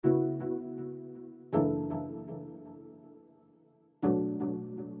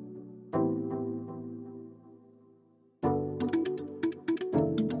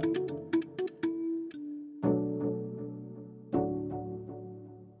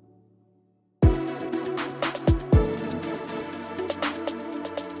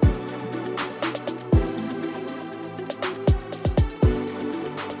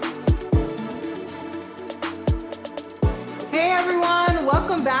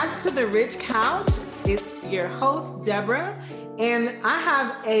back to the Rich Couch. It's your host, Deborah, and I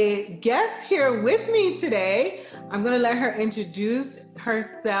have a guest here with me today. I'm going to let her introduce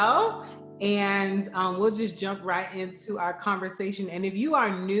herself, and we'll just jump right into our conversation. And if you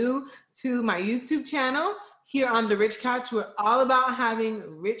are new to my YouTube channel, here on the Rich Couch, we're all about having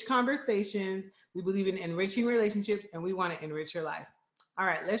rich conversations. We believe in enriching relationships, and we want to enrich your life. All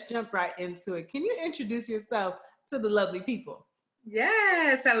right, let's jump right into it. Can you introduce yourself to the lovely people?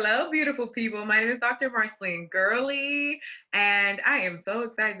 Yes, hello, beautiful people. My name is Dr. Marcelline Girlie, and I am so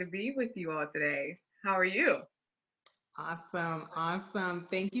excited to be with you all today. How are you? Awesome, awesome.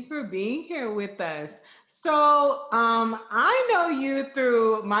 Thank you for being here with us. So, I know you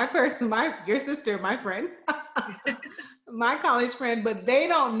through my person, your sister, my friend, my college friend, but they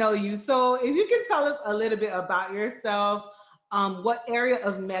don't know you. So, if you can tell us a little bit about yourself, what area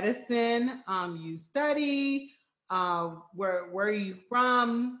of medicine you study, where are you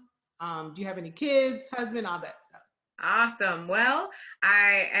from? Do you have any kids, husband, all that stuff? Awesome. Well,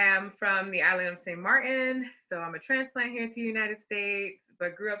 I am from the island of St. Martin, so I'm a transplant here to the United States,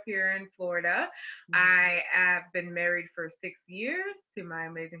 but grew up here in Florida. I have been married for 6 years to my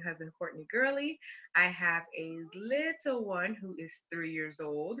amazing husband, Courtney Girlie. I have a little one who is 3 years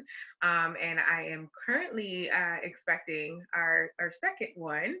old, and I am currently expecting our second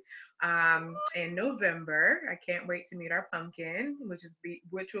one in November. I can't wait to meet our pumpkin,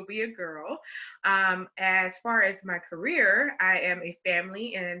 which will be a girl. As far as my career, I am a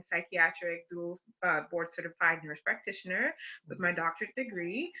family and psychiatric dual board certified nurse practitioner with my doctorate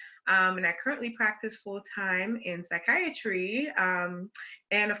degree. And I currently practice full time in psychiatry.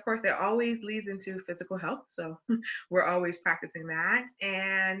 And of course, it always leads into physical health. So we're always practicing that.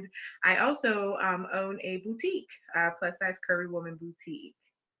 And I also own a boutique, plus size curvy woman boutique.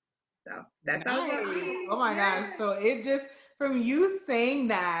 So that's all about Nice. me. Oh my gosh. Yeah. So it just, from you saying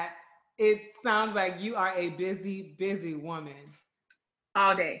that, it sounds like you are a busy, busy woman.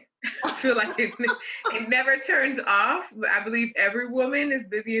 All day. I feel like it never turns off. But I believe every woman is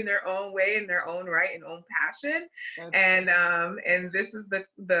busy in their own way, in their own right, and own passion. That's And this is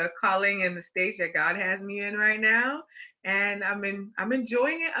the calling and the stage that God has me in right now. And I'm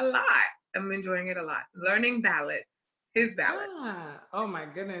enjoying it a lot. I'm enjoying it a lot. Learning balance, his balance. yeah. Oh my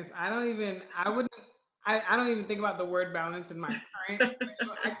goodness. I don't even think about the word balance in my current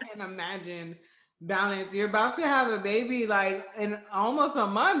schedule. I can't imagine balance. You're about to have a baby like in almost a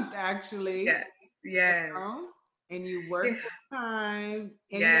month, actually. Yes. Yes. know, and you Yeah. work full time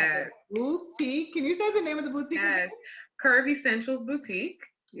and you have a Yes. boutique. Can you say the name of the boutique again? Yes. Curvy Centrals Boutique.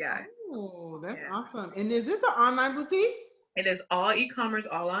 Yes. Oh, that's Yeah. awesome. And is this an online boutique? It is all e-commerce,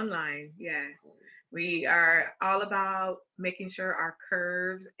 all online. Yes. We are all about making sure our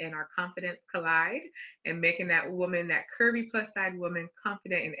curves and our confidence collide and making that woman, that curvy plus side woman,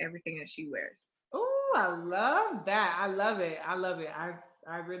 confident in everything that she wears. Oh, I love that. I love it. I love it.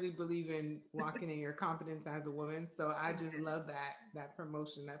 I really believe in walking in your confidence as a woman. So I just love that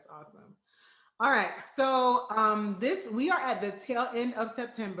promotion. That's awesome. All right. So this we are at the tail end of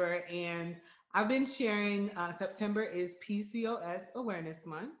September, and I've been sharing. September is PCOS Awareness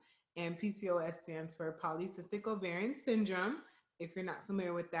Month, and PCOS stands for Polycystic Ovarian Syndrome. If you're not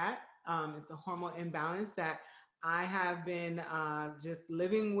familiar with that, it's a hormone imbalance that I have been just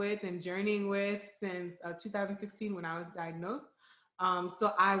living with and journeying with since 2016 when I was diagnosed.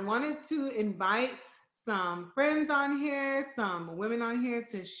 So I wanted to invite some friends on here, some women on here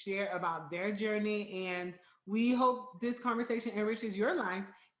to share about their journey. And we hope this conversation enriches your life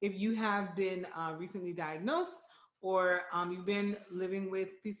if you have been recently diagnosed or you've been living with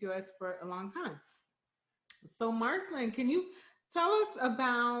PCOS for a long time. So, Marcelin, can you tell us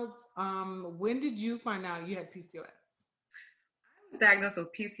about when did you find out you had PCOS? I was diagnosed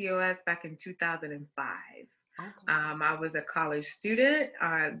with PCOS back in 2005. Okay. I was a college student.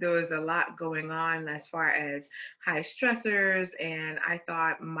 There was a lot going on as far as high stressors, and I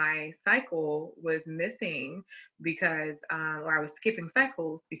thought my cycle was missing because, or I was skipping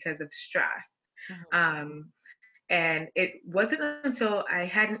cycles because of stress. Mhm. Um, and it wasn't until I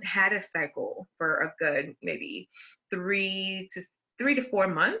hadn't had a cycle for a good maybe 3 to 4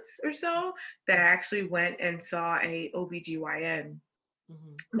 months or so that I actually went and saw a OBGYN.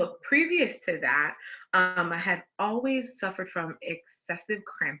 Mhm. But previous to that, I had always suffered from excessive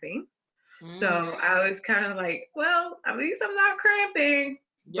cramping. So Mm, I was kind of like, well, at least I'm not cramping.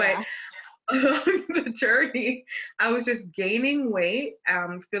 But yeah. along the journey, I was just gaining weight,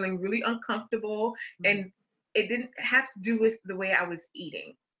 feeling really uncomfortable, Mhm. and it didn't have to do with the way I was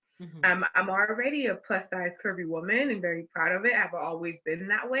eating. Mhm. I'm already a plus size curvy woman and very proud of it. I've always been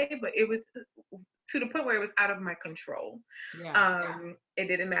that way, but it was to the point where it was out of my control. Yeah. It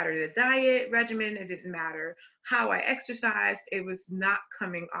didn't matter the diet regimen. It didn't matter how I exercised. It was not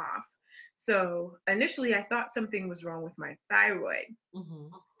coming off. So initially, I thought something was wrong with my thyroid. Mm-hmm.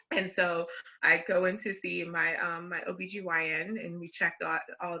 And so I go in to see my OBGYN, and we checked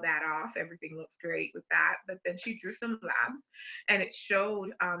all that off. Everything looks great with that. But then she drew some labs, and it showed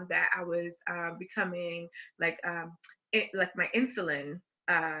that I was becoming like like my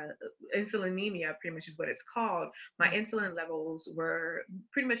uh, insulinemia, pretty much is what it's called. My insulin levels were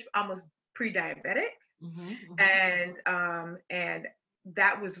pretty much almost pre-diabetic, Mm-hmm. Mm-hmm. and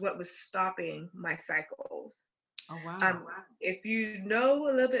that was what was stopping my cycles. Oh Um, wow. if you know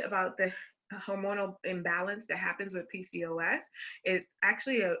a little bit about the hormonal imbalance that happens with PCOS, it's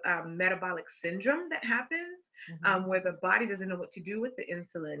actually a metabolic syndrome that happens, Mm-hmm. where the body doesn't know what to do with the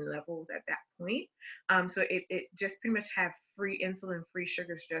insulin levels at that point. So it just pretty much have free insulin, free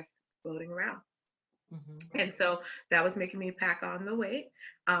sugars just floating around. Mm-hmm. And so that was making me pack on the weight,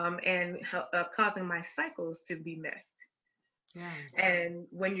 and causing my cycles to be missed. Yeah. And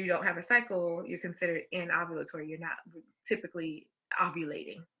when you don't have a cycle, you're considered anovulatory. You're not typically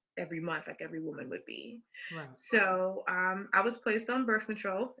ovulating every month like every woman would be. Right. So I was placed on birth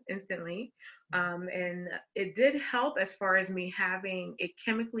control instantly. And it did help as far as me having a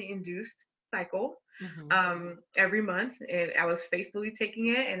chemically induced cycle Mm-hmm. every month. And I was faithfully taking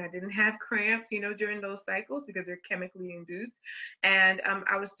it, and I didn't have cramps, during those cycles because they're chemically induced. And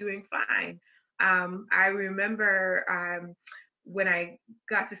I was doing fine. I remember when I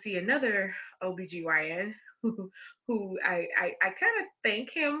got to see another OBGYN who I kind of thank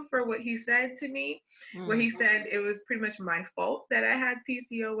him for what he said to me, where Mm. he said it was pretty much my fault that I had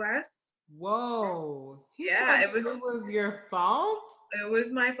PCOS. Whoa. He Yeah, told you it was your fault? it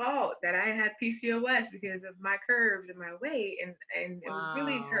was my fault that I had PCOS because of my curves and my weight, and it was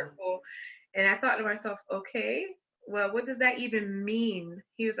really Wow. hurtful. And I thought to myself, okay, well, what does that even mean?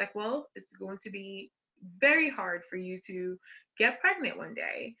 He was like, well, it's going to be very hard for you to get pregnant one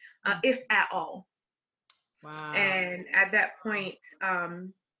day, Mm. if at all. Wow. And at that point,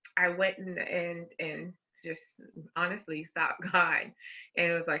 I went and just honestly sought God,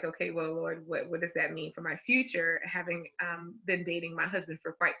 and it was like, okay, well, Lord, what does that mean for my future? Having been dating my husband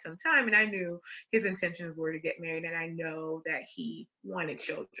for quite some time, and I knew his intentions were to get married, and I know that he wanted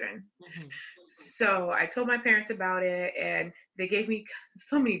children. Mm-hmm. So I told my parents about it, and they gave me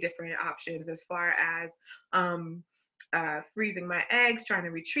so many different options as far as freezing my eggs, trying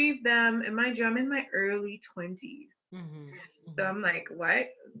to retrieve them. And mind you, I'm in my early 20s. Mm-hmm. So Mm-hmm. I'm like, what?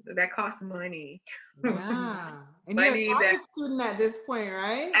 That costs money. Yeah. And you're a Money that college student at this point,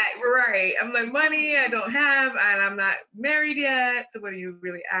 right? right. I'm like, money I don't have, and I'm not married yet. So what are you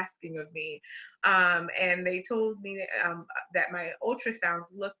really asking of me? And they told me that my ultrasounds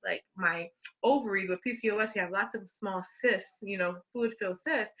looked like my ovaries with PCOS. You have lots of small cysts, fluid-filled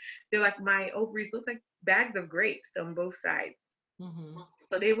cysts. They're like my ovaries look like bags of grapes on both sides. Mm-hmm.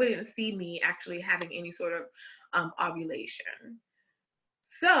 So they wouldn't see me actually having any sort of ovulation.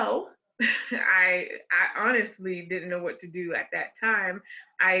 So I honestly didn't know what to do at that time.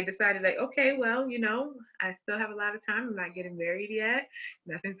 I decided like, okay, well, I still have a lot of time. I'm not getting married yet.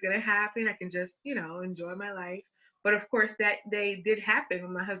 Nothing's gonna happen. I can just, enjoy my life. But of course, that day did happen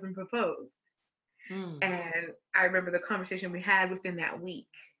when my husband proposed. Mm. And I remember the conversation we had within that week.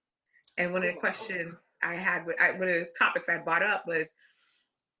 And one of the questions I had, one of the topics I brought up was,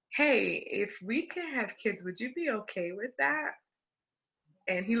 hey, if we can have kids, would you be okay with that?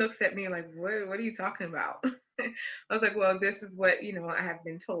 And he looks at me like, what are you talking about? I was like, well, this is what, I have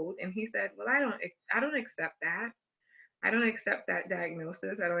been told. And he said, well, I don't accept that. I don't accept that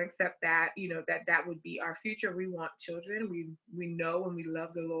diagnosis. I don't accept that, that would be our future. We want children. We know and we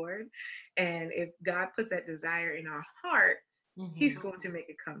love the Lord. And if God puts that desire in our hearts, Mm-hmm. he's going to make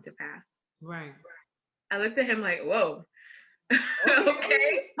it come to pass. Right. I looked at him like, whoa, Okay.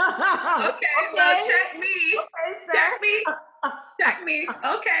 okay, okay, well, Okay. check me, Okay, check me, sir. check me.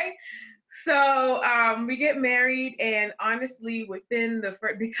 Okay. So we get married, and honestly, within the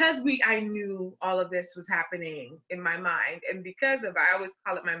first, because I knew all of this was happening in my mind, and because of I always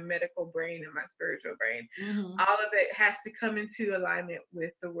call it my medical brain and my spiritual brain, Mm-hmm. all of it has to come into alignment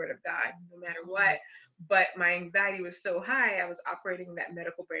with the Word of God, no matter what. But my anxiety was so high, I was operating that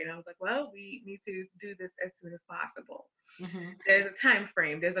medical brain. I was like, well, we need to do this as soon as possible. Mm-hmm. There's a time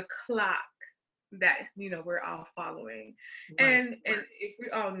frame. There's a clock that we're all following, Right. and if we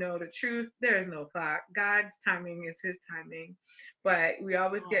all know the truth, there is no clock. God's timing is his timing, but we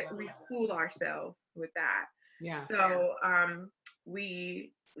always we fool ourselves with that. Yeah. So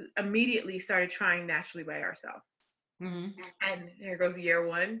we immediately started trying naturally by ourselves, Mm-hmm. and here goes year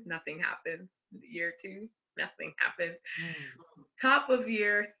one, nothing happened. Year 2, nothing happened. Mm. Top of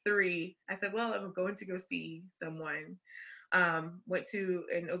year 3, I said, well, I'm going to go see someone. Went to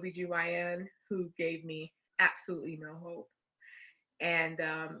an OBGYN who gave me absolutely no hope, and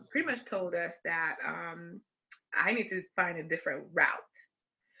pretty much told us that I need to find a different route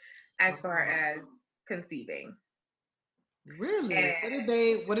as far Wow. as conceiving. Really?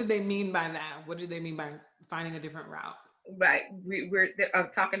 And What did they mean by that? What did they mean by finding a different route? right, we're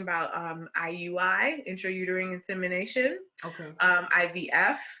talking about IUI, intrauterine insemination, Okay.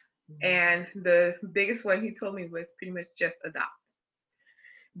 IVF, Mhm. and the biggest one he told me was pretty much just adopt,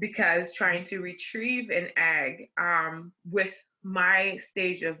 because trying to retrieve an egg with my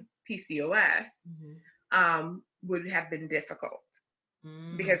stage of PCOS Mhm. would have been difficult,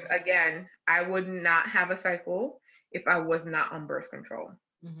 Mm. because again, I would not have a cycle if I was not on birth control.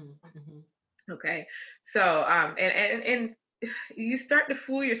 Mhm. Mhm. Okay, so and you start to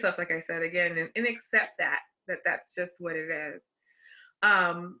fool yourself, like I said again, and accept that that's just what it is.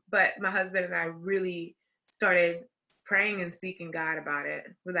 But my husband and I really started praying and seeking God about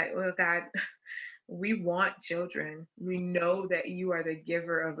it. We're like, well, God, we want children. We know that you are the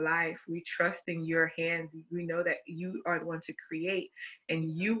giver of life. We trust in your hands. We know that you are the one to create, and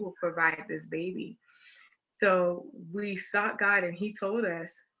you will provide this baby. So we sought God, and He told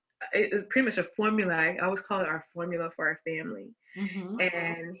us it was pretty much a formula. I always call it our formula for our family. Mhm.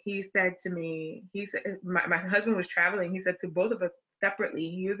 And He said to me, He said, my husband was traveling. He said to both of us separately,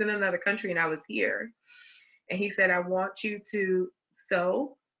 he was in another country and I was here. And He said, I want you to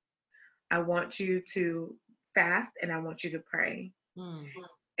sow, I want you to fast, and I want you to pray. Mm.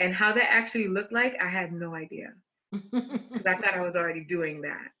 And how that actually looked like, I had no idea, because I Mhm. thought I was already doing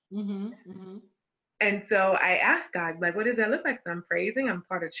that. Mhm. And so I asked God, like, what does that look like? So I'm praising, I'm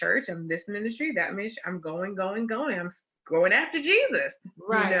part of church, I'm this ministry, that ministry, I'm going. I'm going after Jesus, you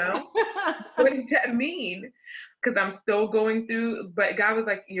Right. know? What does that mean? Because I'm still going through, but God was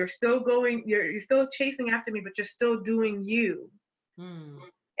like, you're still going, you're still chasing after me, but you're still doing you. Mm.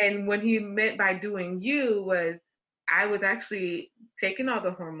 And what He meant by doing you was, I was actually taking all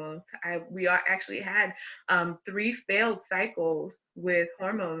the hormones. We are actually had 3 failed cycles with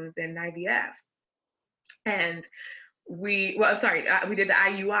hormones and IVF. And we did the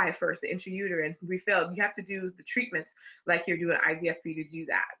IUI first, the intrauterine. We failed. You have to do the treatments like you're doing IVF for you to do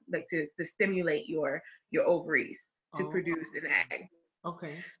that, like to stimulate your ovaries to Oh, produce an egg.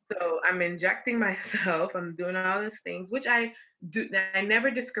 okay. So I'm injecting myself. I'm doing all those things, which I do. I never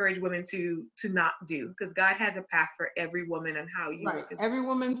discourage women to not do, because God has a path for every woman and how you Right. will conceive. Every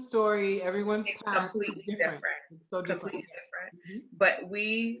woman's story, everyone's It's path is completely different. different. It's so different. Completely different. Mhm. But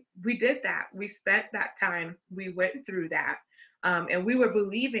we did that. We spent that time. We went through that, and we were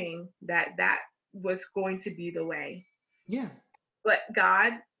believing that that was going to be the way. Yeah. But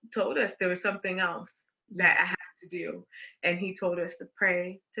God told us there was something else Yeah. that I had to do, and He told us to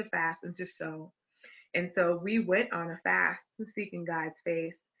pray, to fast, and to sow. And so we went on a fast, seeking God's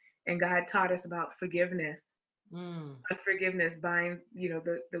face, and God taught us about forgiveness. Mm. Unforgiveness binds,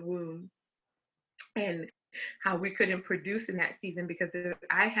 the wound, and how we couldn't produce in that season because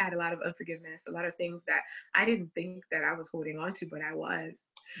I had a lot of unforgiveness, a lot of things that I didn't think that I was holding on to, but I was.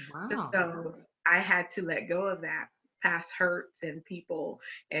 Wow. So I had to let go of that past hurts and people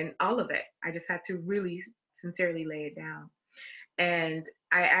and all of it. I just had to really sincerely lay it down. And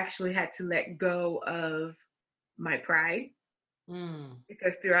I actually had to let go of my pride, Mm.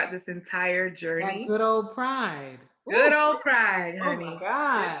 because throughout this entire That journey, good old pride. good Ooh. old pride, Oh my honey,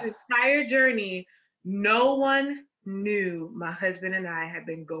 God. this entire journey, no one knew my husband and I had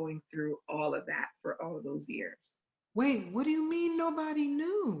been going through all of that for all of those years. Wait, what do you mean nobody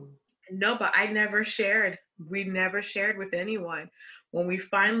knew? No, but I never shared. We never shared with anyone. When we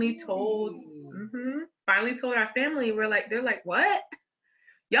finally told, Really? finally told our family, they're like, what?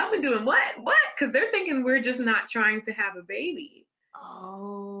 Y'all been doing what? What? Because they're thinking we're just not trying to have a baby.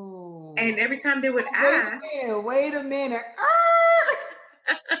 Oh. And every time they would Oh, wait ask, a minute. Wait a minute.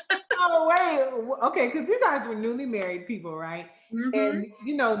 Ah! Oh, wait. Okay, because you guys were newly married people, right? mm-hmm,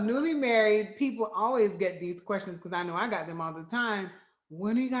 And newly married people always get these questions because I know I got them all the time.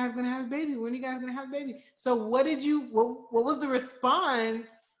 When are you guys gonna have a baby? When are you guys gonna have a baby? So what was the response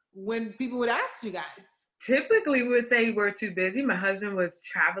when people would ask you guys? typically we would say we're too busy. My husband was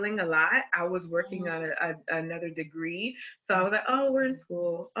traveling a lot. I was working on another degree. So I was like, oh, we're in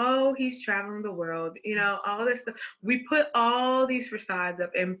school. Oh, he's traveling the world. All this stuff. We put all these facades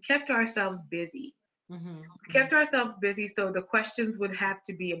up and kept ourselves busy. Kept ourselves busy, so the questions would have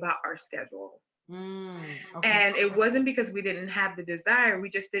to be about our schedule. Okay. And it wasn't because we didn't have the desire.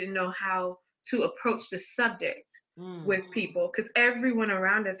 We just didn't know how to approach the subject Mm, with people, because everyone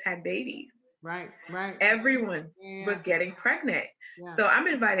around us had babies. Right. Right. Everyone was Yeah. getting pregnant. Yeah. So I'm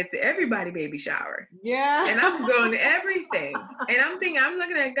invited to everybody baby shower. Yeah. And I'm going to everything. And I'm thinking, I'm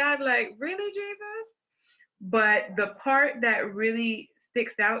looking at God like, really, Jesus? But the part that really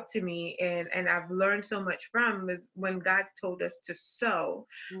sticks out to me, and I've learned so much from, is when God told us to sow.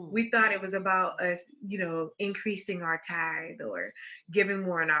 Mm. We thought it was about us, increasing our tithe or giving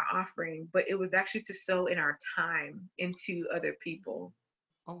more in our offering, but it was actually to sow in our time into other people.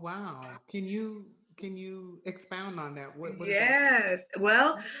 Oh wow. Can you expound on that? What is that? Yes.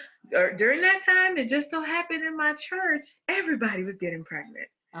 Well, during that time, it just so happened in my church, everybody was getting pregnant.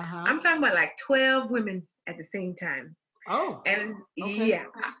 Uh-huh. I'm talking about like 12 women at the same time. Oh, And okay. yeah,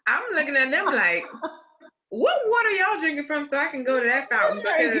 I'm looking at them like, what water y'all drinking from so I can go to that fountain?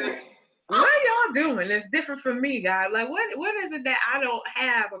 Because what y'all doing that's different from me, God? Like, what is it that I don't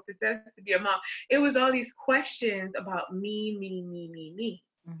have or possess to be a mom? It was all these questions about me, me, me, me, me.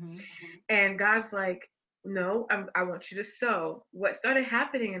 Mm-hmm. And God's like, no, I want you to sow. What started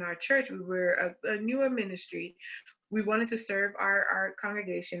happening in our church, we were a newer ministry. We wanted to serve our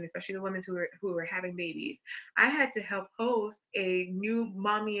congregation, especially the women who were having babies. I had to help host a new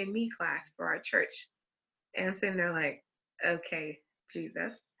mommy and me class for our church. And I'm sitting there like, okay,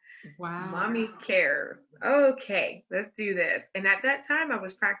 Jesus, Wow. mommy care. Okay, let's do this. And at that time, I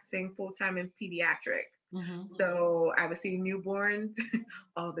was practicing full time in pediatric. Mm-hmm. So I was seeing newborns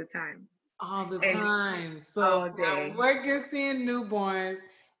all the time All the and time. So all at day. work you're seeing newborns,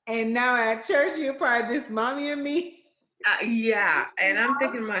 and now at church you're part of this mommy and me. Yeah, and I'm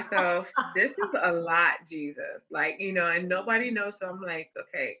thinking to myself, this is a lot, Jesus. Like, and nobody knows. So I'm like,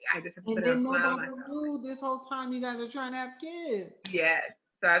 okay, I just have to And put on then a smile on nobody myself. knew this whole time you guys are trying to have kids. Yes.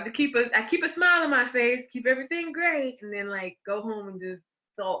 So I keep a smile on my face, keep everything great, and then like go home and just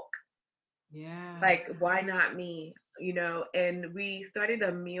sulk. Yeah. Like, why not me? And we started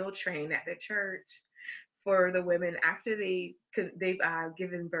a meal train at the church for the women after they've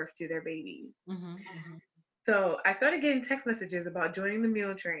given birth to their babies. Mm-hmm. Mm-hmm. So I started getting text messages about joining the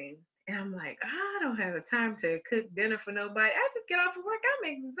meal train. And I'm like, I don't have the time to cook dinner for nobody. I just get off of work.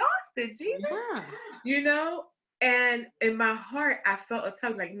 I'm exhausted, Jesus. Yeah. You know? And in my heart, I felt a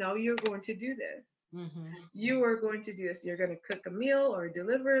tug like, no, you're going to do this. Mm-hmm. You are going to do this. You're going to cook a meal or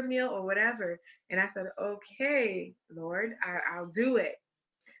deliver a meal or whatever. And I said, okay, Lord, I'll do it.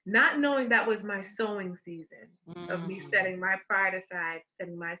 Not knowing that was my sowing season of me Mm. setting my pride aside,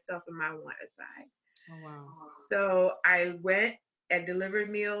 setting myself and my want aside. Oh wow. So I went and delivered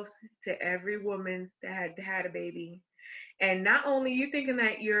meals to every woman that had had a baby. And not only you thinking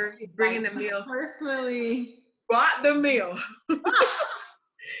that you're Like bringing the meal, personally. brought the meal.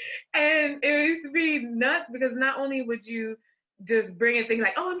 And it used to be nuts because not only would you just bring in things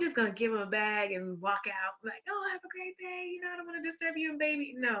like, oh, I'm just gonna give them a bag and walk out, like, oh, have a great day. I don't want to disturb you and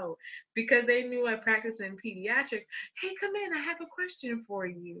baby. No, because they knew I practiced in pediatrics. Hey, come in. I have a question for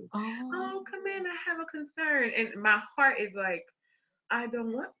you. Oh. Oh, come in. I have a concern. And my heart is like, I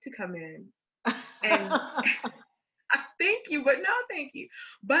don't want to come in. And thank you, but no, thank you.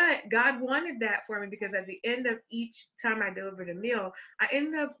 But God wanted that for me because at the end of each time I delivered a meal, I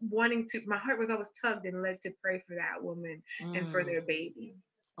ended up wanting to, my heart was always tugged and led to pray for that woman and for Mm. their baby.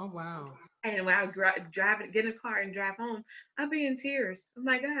 Oh wow. And when I would get in a car and drive home, I'd be in tears. I'm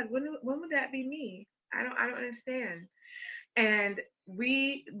like, God, when would that be me? I don't understand. And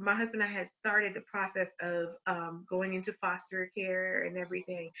my husband and I had started the process of going into foster care and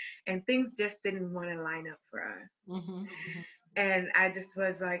everything, and things just didn't want to line up for us. Mm-hmm. And I just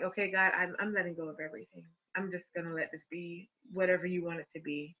was like, okay, God, I'm letting go of everything. I'm just going to let this be whatever you want it to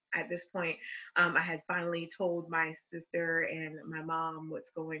be. At this point, I had finally told my sister and my mom what's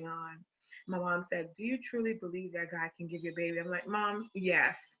going on. My mom said, do you truly believe that God can give you a baby? I'm like, Mom,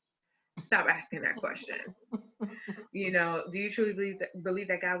 yes. Stop asking that question. Do you truly believe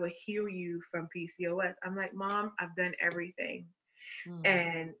that God will heal you from PCOS? I'm like, Mom, I've done everything Mm.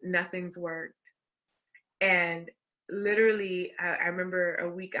 and nothing's worked. And literally, I remember a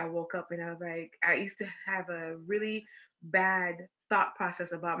week I woke up and I was like, I used to have a really bad thought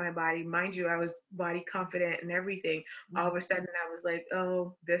process about my body. Mind you, I was body confident and everything. All of a sudden, I was like,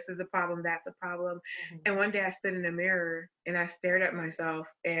 oh, this is a problem, that's a problem. And one day I stood in the mirror and I stared at myself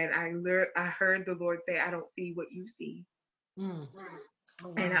and I heard the Lord say, I don't see what you see. Mm.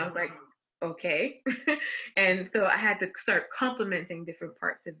 Oh And wow. I was like, okay. And so I had to start complimenting different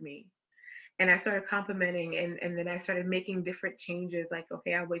parts of me. and I started complimenting, and then I started making different changes. Like,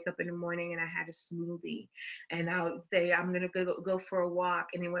 okay, I wake up in the morning and I had a smoothie, and I would say I'm gonna go for a walk,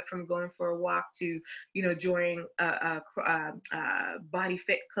 and it went from going for a walk to, joining a body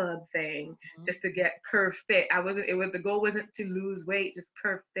fit club thing Mhm. just to get curve fit. I wasn't. It was the goal wasn't to lose weight, just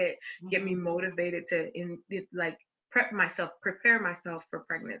curve fit, get me Mhm. motivated to like prepare myself for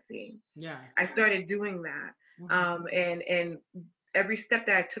pregnancy. Yeah. I started doing that. Mhm. And every step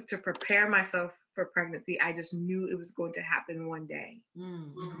that I took to prepare myself for pregnancy, I just knew it was going to happen one day.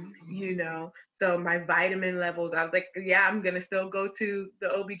 Mhm. So my vitamin levels, I was like, yeah, I'm going to still go to the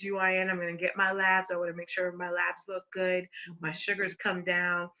OBGYN. I'm going to get my labs. I want to make sure my labs look good. My Mhm. sugars come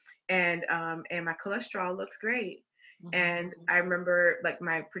down, and my cholesterol looks great. Mhm. And I remember like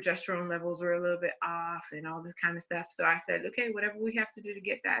my progesterone levels were a little bit off and all this kind of stuff. So I said, okay, whatever we have to do to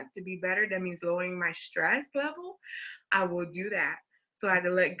get that to be better, that means lowering my stress level, I will do that. So I had to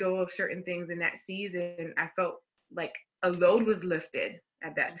let go of certain things in that season. I felt like a load was lifted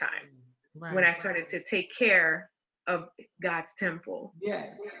at that time when I Right. started to take care of God's temple.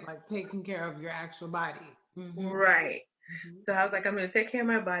 Yes. Like taking care of your actual body. Mhm. Right. Mhm. So I was like, I'm going to take care of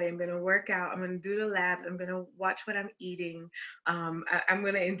my body. I'm going to work out. I'm going to do the labs. I'm going to watch what I'm eating. I'm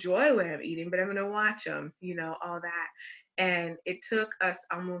going to enjoy what I'm eating, but I'm going to watch them, all that. And it took us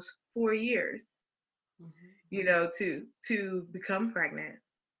almost 4 years, Mhm. to become pregnant.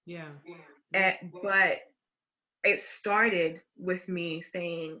 Yeah. Yeah. But it started with me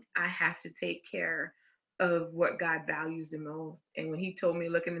saying, I have to take care of what God values the most. And when he told me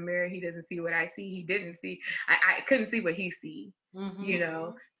to look in the mirror, he doesn't see what I see. He didn't see, I couldn't see what he see,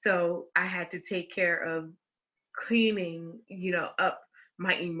 Mhm. So I had to take care of cleaning, up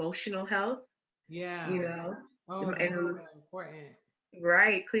my emotional health, Yeah. you know, Oh, that's and so important.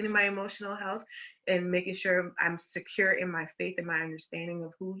 right, cleaning my emotional health and making sure I'm secure in my faith and my understanding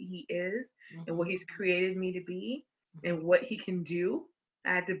of who he is and what Mhm. he's created me to be and Mhm. what he can do.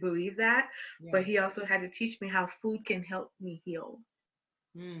 I had to believe that, Yeah. but he also had to teach me how food can help me heal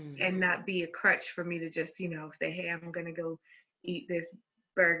Mm. and not be a crutch for me to just, say, hey, I'm going to go eat this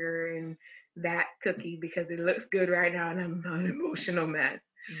burger and that cookie because it looks good right now and I'm an emotional mess.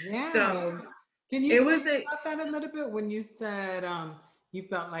 Yeah. So Can you it talk was a about that a little bit when you said you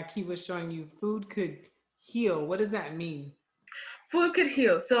felt like he was showing you food could heal? What does that mean? food could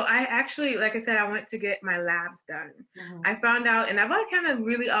heal. So I actually, like I said, I went to get my labs done. Mhm. I found out, and I've kind of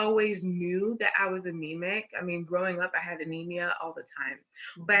really always knew that I was anemic. I mean, growing up, I had anemia all the time,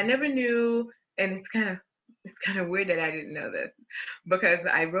 but I Mhm. never knew. And it's kind of weird that I didn't know this because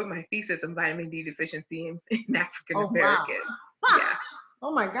I wrote my thesis on vitamin D deficiency in African Oh wow. American. Yeah,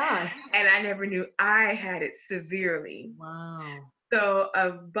 Oh my gosh. and I never knew I had it severely. Wow. So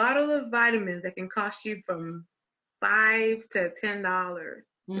a bottle of vitamins that can cost you from $5 to $10,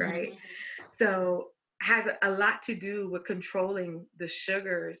 Mhm. right? So has a lot to do with controlling the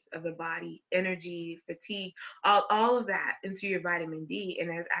sugars of the body, energy, fatigue, all of that into your vitamin D.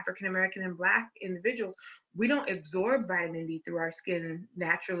 And as African American and Black individuals, we don't absorb vitamin D through our skin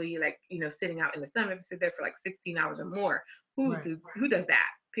naturally, like sitting out in the sun. We have to sit there for like 16 hours or more. Right. Who does that?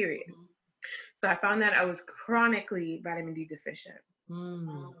 Period. Mhm. So I found that I was chronically vitamin D deficient. Mm.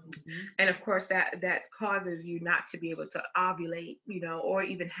 Mhm. And of course that causes you not to be able to ovulate, or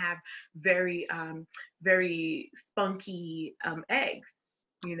even have very very spunky eggs,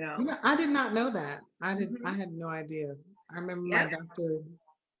 you know. I did not know that. I Hmm. had no idea. I remember my Yep. doctor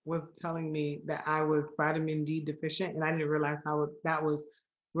was telling me that I was vitamin D deficient and I didn't realize how that was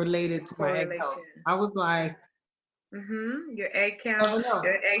related to my egg health. Correlation. I was like, Your egg count, never know.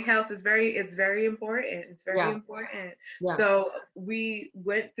 your egg health is very important. It's very Yeah. important. Yeah. So we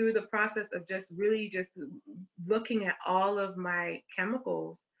went through the process of just really just looking at all of my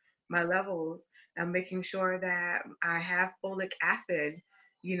chemicals, my levels, and making sure that I have folic acid.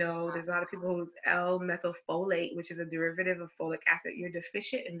 There's a lot of people who's L-methylfolate, which is a derivative of folic acid. You're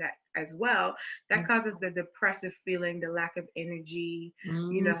deficient in that as well. That causes the depressive feeling, the lack of energy,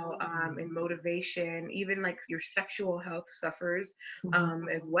 Mm-hmm. and motivation. Even like your sexual health suffers Hmm.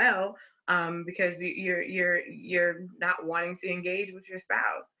 as well, because you're not wanting to engage with your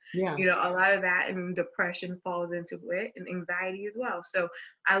spouse. Yeah. A lot of that and depression falls into it, and anxiety as well. So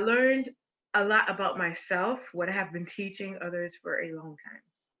I learned a lot about myself, what I have been teaching others for a long time,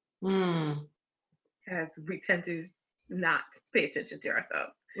 Mm. as we tend to not pay attention to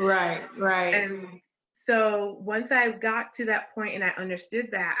ourselves. Right. Right. And so once I got to that point and I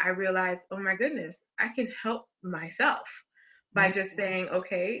understood that, I realized, oh my goodness, I can help myself. by just saying,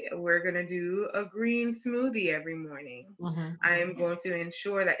 okay, we're going to do a green smoothie every morning. Mm-hmm. I am going to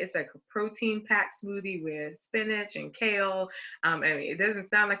ensure that it's like a protein packed smoothie with spinach and kale. I mean, it doesn't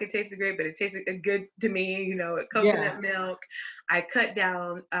sound like it tasted great, but it tasted good to me, Yeah. coconut milk. I cut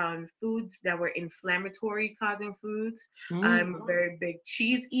down foods that were inflammatory causing foods. I'm a very big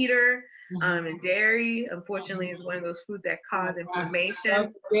cheese eater. Mm-hmm. And dairy, unfortunately, is one of those foods that Oh my cause gosh, I love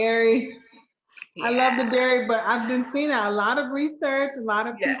inflammation. dairy. I love the Yeah. dairy, but I've been seeing that a lot of research, a lot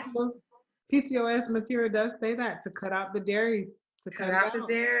of Yes. PCOS material does say that to cut out the dairy, to Cut cut it out the out.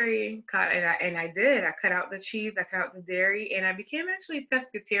 dairy. And I did. I cut out the cheese. I cut out the dairy, and I became actually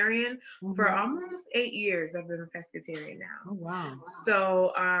pescatarian for Mm-hmm. almost 8 years. I've been a pescatarian Oh now. wow.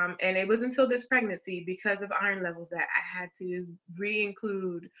 So, and it was until this pregnancy, because of iron levels, that I had to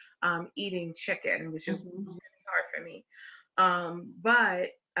re-include eating chicken, which was Mm-hmm. really hard for me. But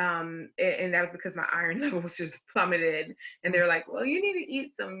and that was because my iron levels just plummeted, and they were like, "Well, you need to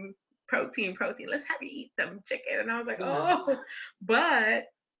eat some protein. Let's have you eat some chicken." And I was like, Yeah. "Oh," but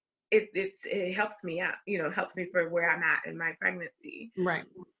it helps me out, helps me for where I'm at in my pregnancy. Right.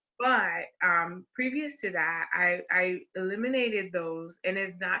 But previous to that, I eliminated those, and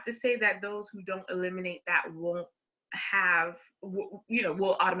it's not to say that those who don't eliminate that won't have,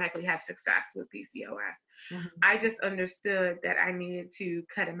 will automatically have success with PCOS. Mm-hmm. I just understood that I needed to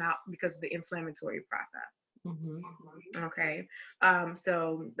cut them out because of the inflammatory process. Mm-hmm. Okay.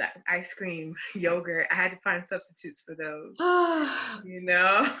 So that ice cream, yogurt, I had to find substitutes for those. You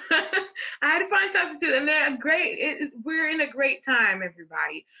know, I had to find substitutes, and they're great. We're in a great time,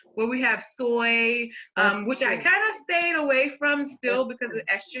 everybody, where we have soy, That's which I true. kind of stayed away from still That's because true. of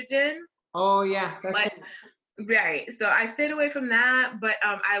estrogen. Oh yeah, that's But right, so I stayed away from that. But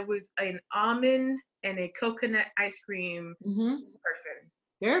I was an almond and a coconut ice cream right. person,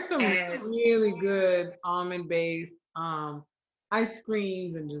 There's some and really good almond-based ice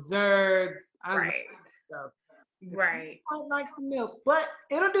creams and desserts. I love right, that stuff. It's not right. quite like the milk, but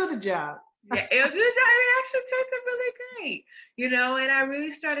it'll do the job. Yeah, it was it actually tasted really great, and I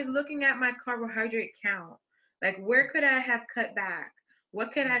really started looking at my carbohydrate count. Like, where could I have cut back?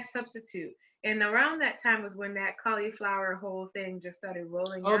 What could I substitute? And around that time was when that cauliflower whole thing just started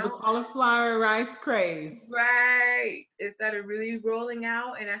rolling Oh, the out. cauliflower rice craze. Right. It started really rolling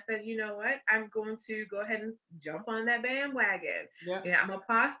out. And I said, you know what? I'm going to go ahead and jump on that bandwagon. Yep. I'm a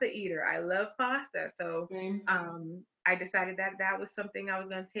pasta eater. I love pasta. So Same. I decided that that was something I was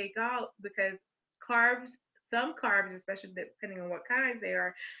going to take out because carbs, some carbs, especially depending on what kinds they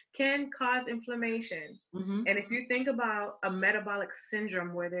are, can cause inflammation. Mm-hmm. And if you think about a metabolic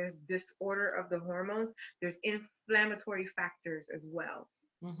syndrome where there's disorder of the hormones, there's inflammatory factors as well.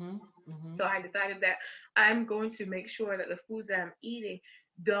 Mm-hmm. Mm-hmm. So I decided that I'm going to make sure that the foods that I'm eating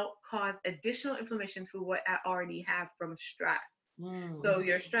don't cause additional inflammation to what I already have from stress. So Mm-hmm.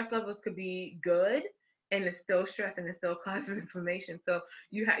 your stress levels could be good, and it's still stress and it still causes inflammation. So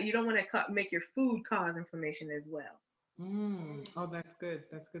you don't want to make your food cause inflammation as well. Mm. Oh, that's good.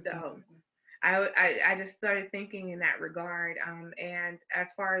 That's good to know. So I just started thinking in that regard. And as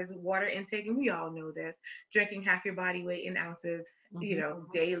far as water intake, and we all know this, drinking half your body weight in ounces, Mm-hmm.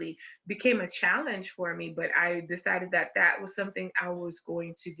 daily became a challenge for me. But I decided that that was something I was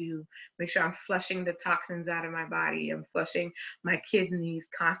going to do. Make sure I'm flushing the toxins out of my body. I'm flushing my kidneys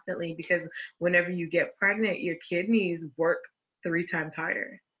constantly because whenever you get pregnant, your kidneys work 3 times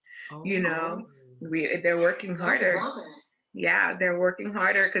harder. You Oh. know, they're working Love that. harder. Yeah, they're working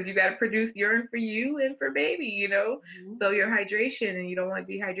harder because you got to produce urine for you and for baby. Mm-hmm. So your hydration, and you don't want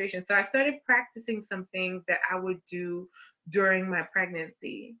dehydration. So I started practicing some things that I would do during my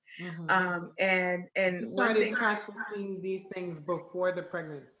pregnancy. Mm-hmm. And You one started thing, practicing these things before the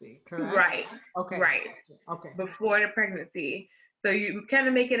pregnancy, correct? right, Okay. right, Gotcha. Okay. before the pregnancy. So you kind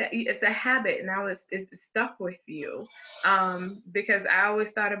of make it, it's a habit. Now it's stuck with you. Because I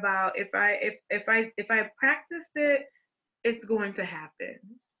always thought about if I practiced it, it's going to happen.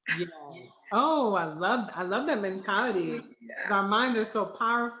 Yes. Oh, I love that mentality. 'Cause Yeah. our minds are so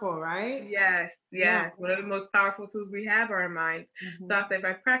powerful, right? Yes, Yeah. yes. One of the most powerful tools we have are our minds. So Mm-hmm. I said, if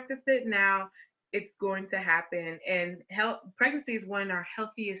I practice it now, it's going to happen. And health pregnancy is one of our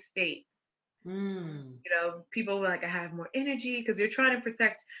healthiest states. Mm. People were like, I have more energy because you're trying to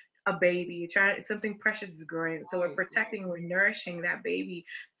protect a baby. You're trying something precious is growing. So we're Right. protecting, we're nourishing that baby.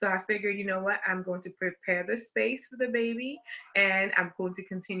 So I figured, you know what? I'm going to prepare the space for the baby, and I'm going to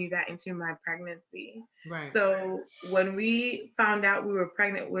continue that into my pregnancy. Right. So when we found out we were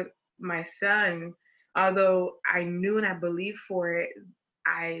pregnant with my son, although I knew and I believed for it,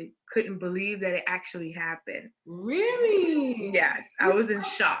 I couldn't believe that it actually happened. Really? Yes, I was in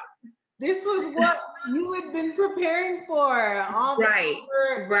shock. This was what you had been preparing for. All the Right,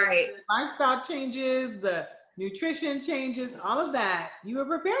 effort, right. the lifestyle changes, the nutrition changes, all of that. You were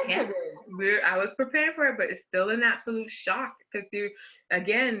preparing for Yeah, this. I was prepared for it, but it's still an absolute shock because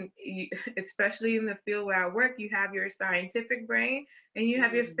again, especially in the field where I work, you have your scientific brain and you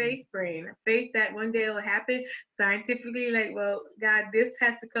have your Mm. faith brain. Faith that one day it'll happen. Scientifically, like, well, God, this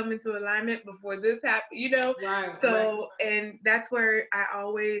has to come into alignment before this happens. Right, right. So, and that's where I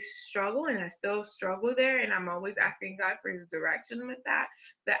always struggle, and I still struggle there, and I'm always asking God for His direction with that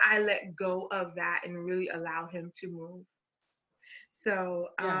I let go of that and really allow Him to move. So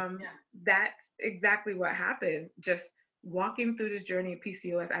Yeah. that's exactly what happened. Just walking through this journey of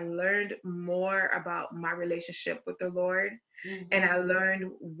PCOS, I learned more about my relationship with the Lord, and I Mm-hmm.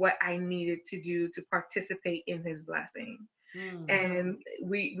 learned what I needed to do to participate in His blessing. Mm. And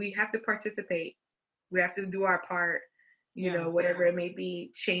we have to participate. We have to do our part. Yeah. Whatever it may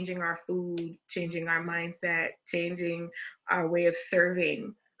be, changing our food, changing our mindset, changing our way of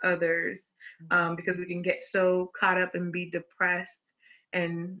serving others, Mhm. because we can get so caught up and be depressed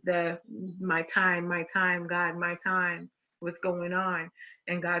and the my time, God, my time, what's going on?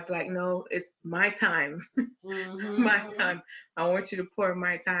 And God's like, no, it's my time, Mhm. my time. I want you to pour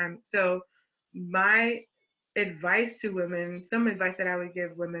my time. So my advice to women, some advice that I would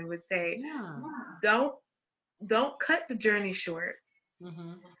give women would say, Yeah. don't don't cut the journey short.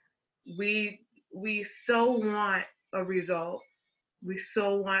 Mhm. We so want a result. We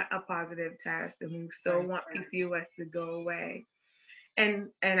so want a positive test, and we so Right. want PCOS to go away.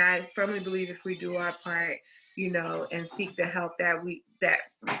 And I firmly believe if we do our part, and seek the help that we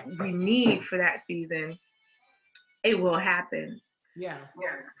need for that season, it will happen. Yeah.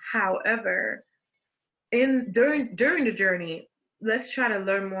 However, during the journey, let's try to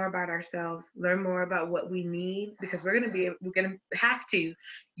learn more about ourselves, learn more about what we need, because we're gonna have to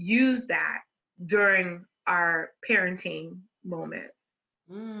use that during our parenting moment.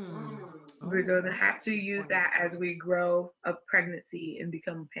 Mm. We're Oh, going to have to use point. that as we grow a pregnancy and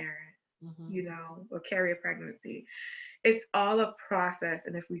become a parent, Mhm. or carry a pregnancy. It's all a process,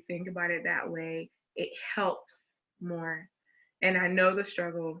 and if we think about it that way, it helps more. And I know the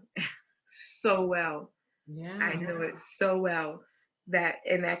struggle so well. I Yeah. know it so well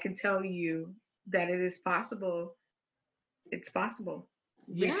and I can tell you that it is possible. It's possible.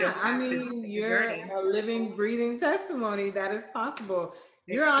 We Yeah. just I have to mean, take the you're journey. a living, breathing testimony that is possible.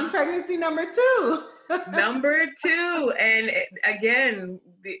 You're on pregnancy number 2. Number two, and again,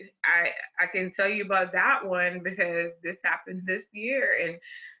 I can tell you about that one because this happened this year.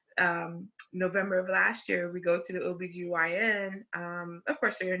 And November of last year, we go to the OBGYN. Of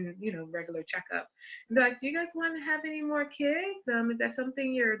course, they're in, regular checkup. And they're like, do you guys want to have any more kids? Is that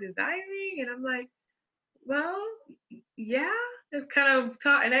something you're desiring? And I'm like, well, yeah. It's kind of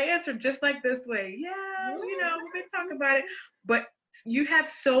talk, and I answered just like this way. Yeah, Yeah. we've been talking about it, but you have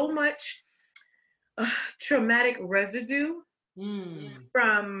so much uh, traumatic residue Mm.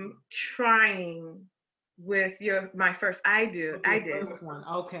 from trying with my first With I your did. first one.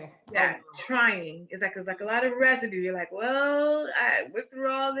 Okay. Oh, Yeah, trying. It's like a lot of residue. You're like, well, I went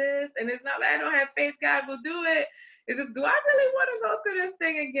through all this, and it's not that I don't have faith God will do it. It's just, do I really want to go through this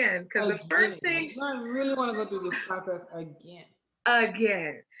thing again? Because the first again. thing, I really want to go through this process again.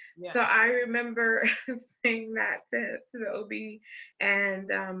 again. Yeah. So I remember saying that to the OB,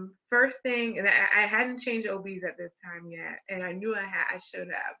 and first thing, and I hadn't changed OBs at this time yet, and I knew I should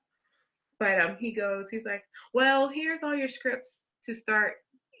have. But he's like, well, here's all your scripts to start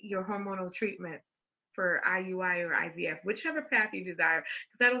your hormonal treatment for IUI or IVF, whichever path you desire,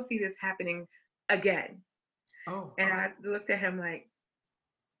 because I don't see this happening again. Oh. And I looked at him like,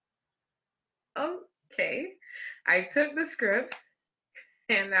 okay. I took the scripts,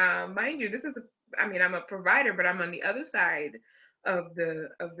 and mind you, I mean, I'm a provider, but I'm on the other side of the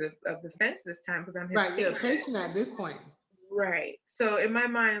fence this time because I'm his Right. You're the patient. patient at this point. Right. So in my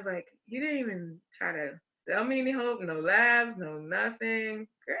mind, like, you didn't even try to sell me any hope, no labs, no nothing.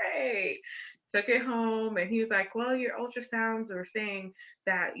 Great. Took it home, and he was like, well, your ultrasounds are saying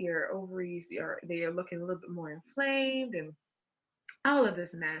that your ovaries they are looking a little bit more inflamed and all of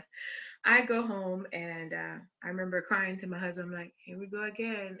this mess. I go home, and I remember crying to my husband. I'm like, here we go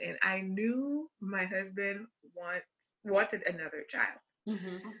again. And I knew my husband wanted another child.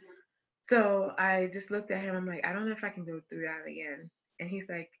 Mm-hmm. So I just looked at him. I'm like, I don't know if I can go through that again. And he's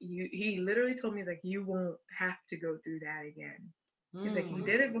like, he literally told me, he's like, you won't have to go through that again. He's like, he Mm.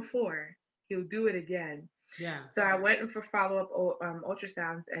 did it before. He'll do it again. Yeah. So I went in for follow up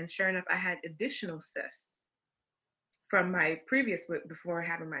ultrasounds, and sure enough, I had additional cysts from my previous before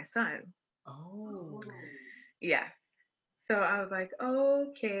having my son. Oh. Yeah. So I was like,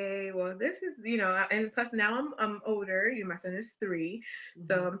 okay, well, this is, and plus now I'm older. My son is 3,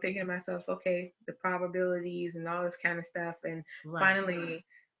 so Mhm. I'm thinking to myself, okay, the probabilities and all this kind of stuff. And Right. finally,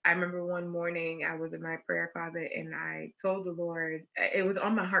 I remember one morning I was in my prayer closet and I told the Lord, it was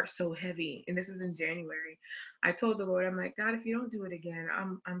on my heart so heavy, and this is in January. I told the Lord, I'm like, God, if you don't do it again,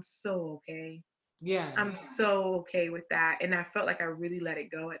 I'm so okay. Yeah. I'm so okay with that. And I felt like I really let it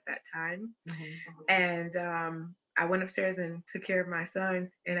go at that time. Mhm. And I went upstairs and took care of my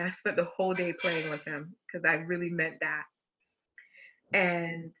son, and I spent the whole day playing with him because I really meant that.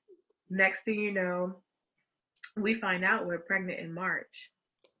 And next thing you know, we find out we're pregnant in March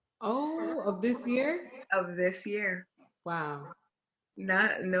Oh, of this year? of this year. Wow.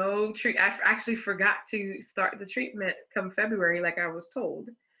 Not no treat. Actually forgot to start the treatment come February, like I was told,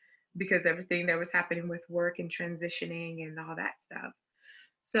 because everything that was happening with work and transitioning and all that stuff.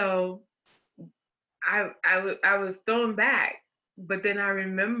 So I was thrown back, but then I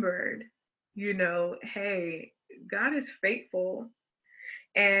remembered, hey, God is faithful.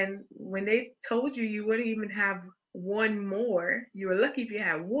 And when they told you you wouldn't even have one more, you were lucky if you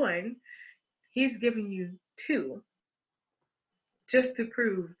had one. He's giving you two just to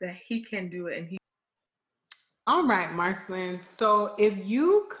prove that he can do it. And he All right, Marcelline. So, if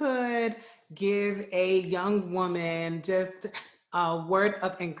you could give a young woman just a word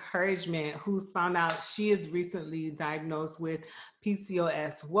of encouragement who's found out she is recently diagnosed with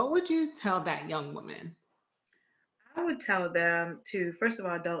PCOS, what would you tell that young woman? I would tell them to, first of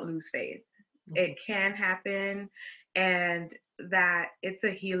all, don't lose faith. Mhm. It can happen, and that it's a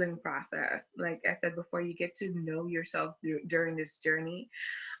healing process. Like I said before, you get to know yourself during this journey.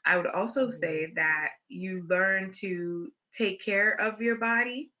 I would also Mhm. say that you learn to take care of your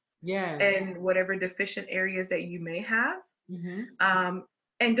body Yes. and whatever deficient areas that you may have. Hmm. Um,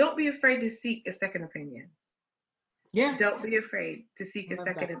 and don't be afraid to seek a second opinion. Yeah. Don't be afraid to seek I a love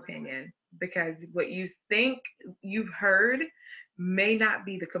second that. opinion, because what you think you've heard may not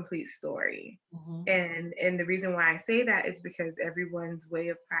be the complete story. Hmm. And the reason why I say that is because everyone's way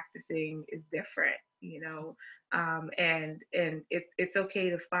of practicing is different, and it's okay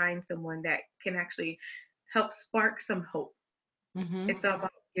to find someone that can actually help spark some hope. Hmm. It's all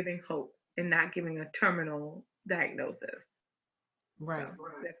about giving hope and not giving a terminal diagnosis. So Right.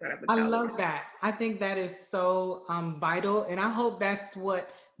 that's what I would I tell them. love that. I think that is so vital. And I hope that's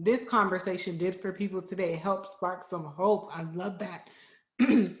what this conversation did for people today. Help spark some hope. I love that.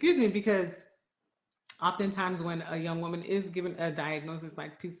 Excuse me, because oftentimes when a young woman is given a diagnosis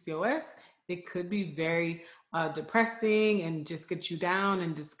like PCOS, it could be very depressing and just get you down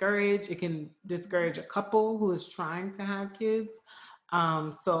and discouraged. It can discourage a couple who is trying to have kids.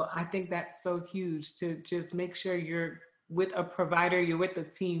 So I think that's so huge to just make sure you're with a provider, you're with a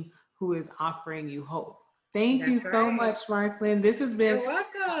team who is offering you hope. Thank you That's so right. much, Marcelline. This has been You're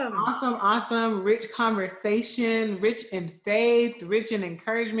welcome. awesome, awesome, rich conversation, rich in faith, rich in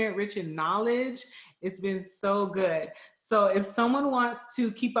encouragement, rich in knowledge. It's been so good. So, if someone wants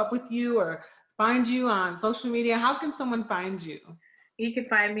to keep up with you or find you on social media, how can someone find you? You can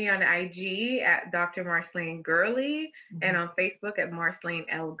find me on IG at Dr. Marcelline Girlie and Mhm. on Facebook at Marcelline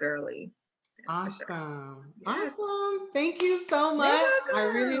L. Girlie. That's for sure. Awesome. Yes. Awesome. Thank you so You're much. I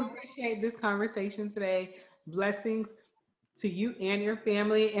really welcome. appreciate this conversation today. Blessings to you and your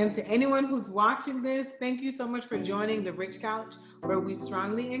family. And to anyone who's watching this, thank you so much for joining the Rich Couch, where we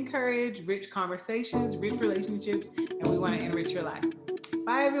strongly encourage rich conversations, rich relationships, and we want to enrich your life.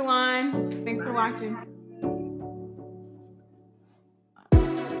 Bye, everyone. Thanks for Bye. watching.